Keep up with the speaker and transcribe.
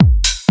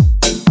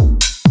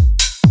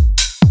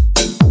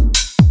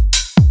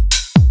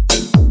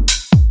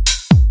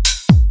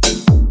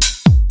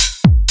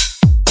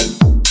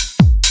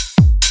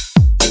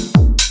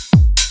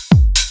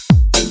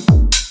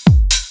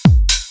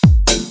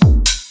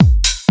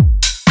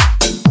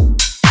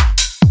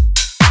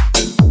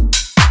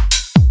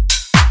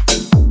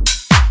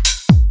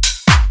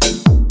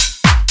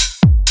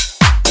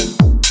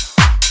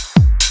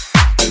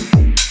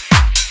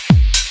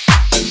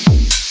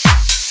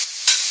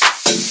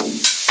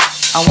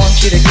I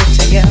want you to get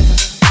together.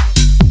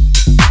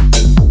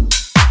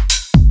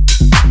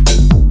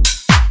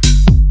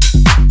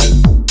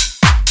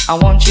 I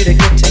want you to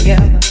get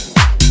together.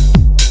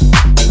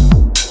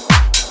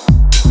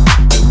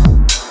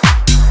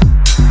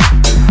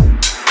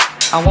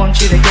 I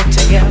want you to get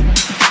together.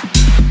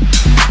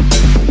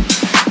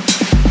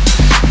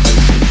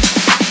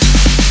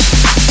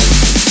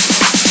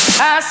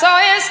 I saw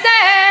you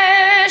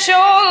stash,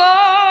 oh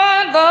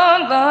Lord,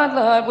 Lord, Lord,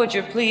 Lord, would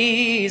you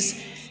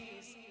please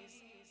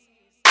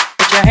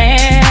put your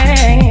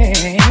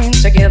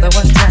hands together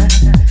one time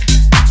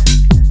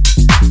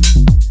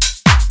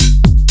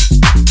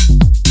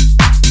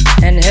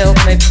and help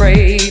me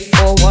pray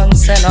for one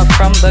sinner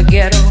from the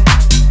ghetto.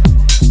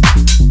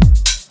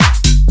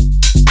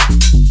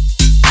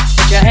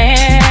 Put your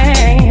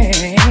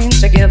hands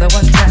together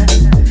one time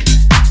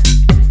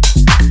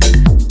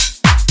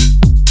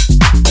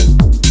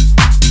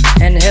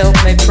and help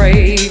me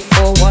pray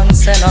for one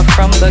sinner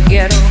from the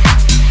ghetto.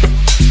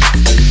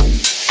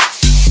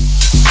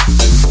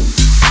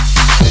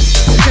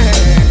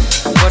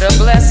 What a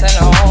blessing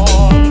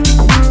on.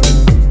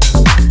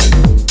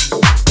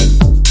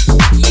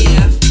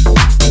 Yeah.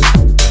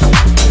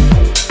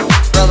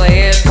 Brother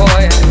Ed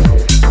boy.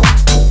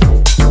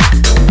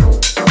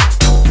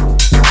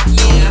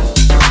 Yeah.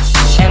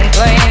 And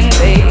playing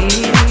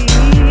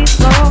bass,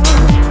 Lord.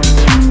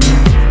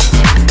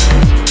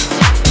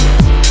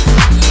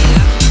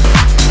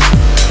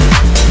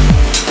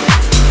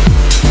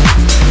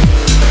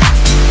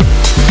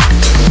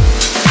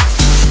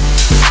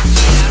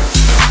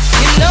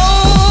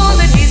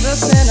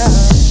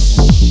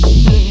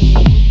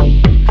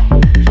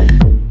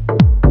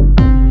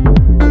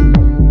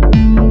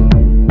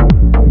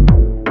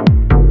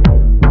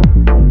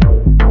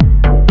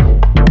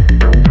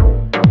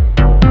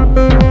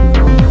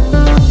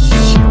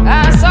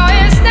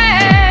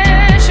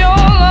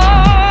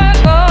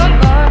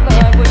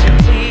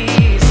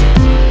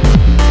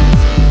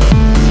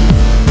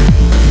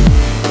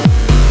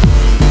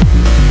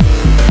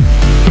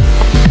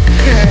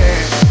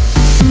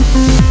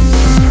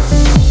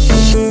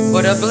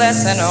 A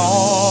blessing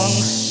on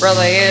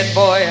Brother Ed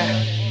boy.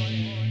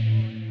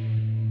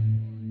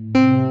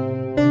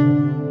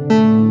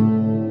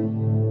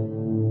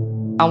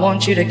 I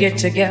want you to get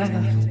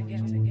together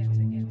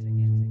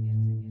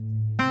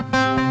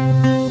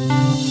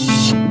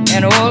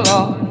and oh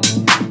Lord,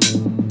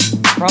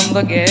 from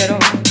the ghetto.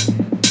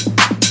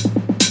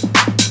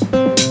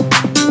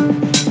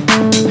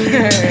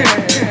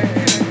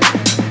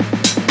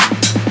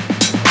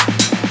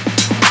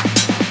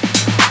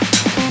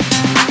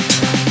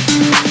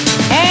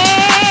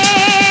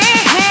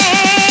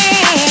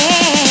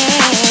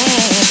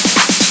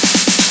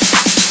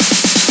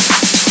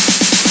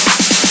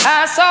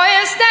 I saw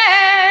you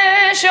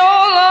stash, oh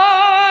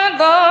Lord,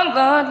 Lord,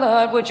 Lord,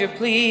 Lord, would you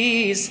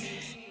please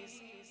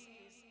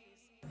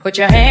put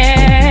your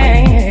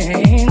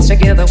hands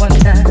together one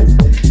time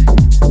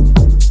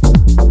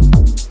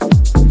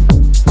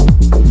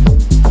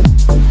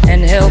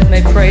and help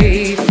me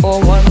pray for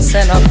one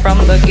sinner from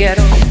the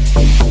ghetto.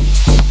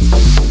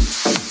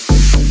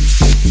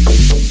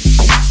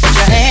 Put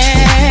your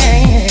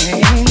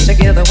hands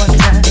together one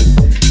time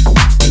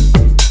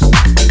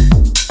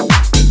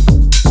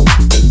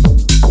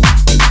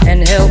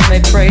and help me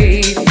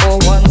pray for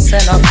one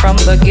sinner from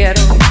the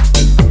ghetto.